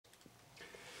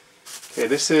Okay,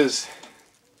 this is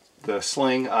the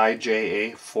Sling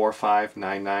IJA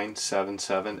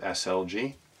 459977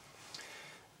 SLG.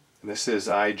 This is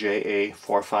IJA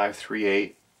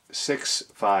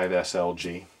 453865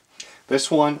 SLG.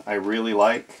 This one I really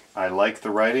like. I like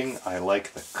the writing, I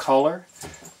like the color,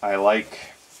 I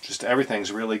like just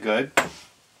everything's really good.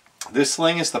 This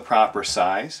sling is the proper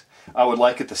size. I would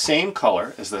like it the same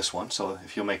color as this one, so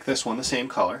if you'll make this one the same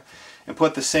color, and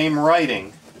put the same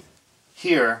writing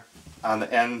here on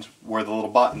the end where the little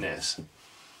button is.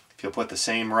 If you'll put the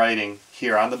same writing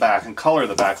here on the back and color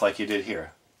the back like you did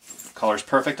here. Color's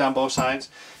perfect on both sides.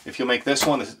 If you'll make this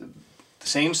one the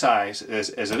same size as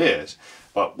it is,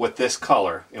 but with this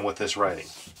color and with this writing.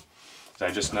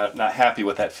 I'm just not happy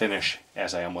with that finish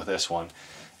as I am with this one.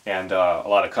 And a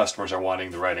lot of customers are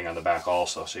wanting the writing on the back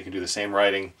also. So you can do the same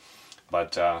writing,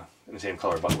 but in the same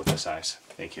color, but with this size.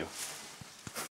 Thank you.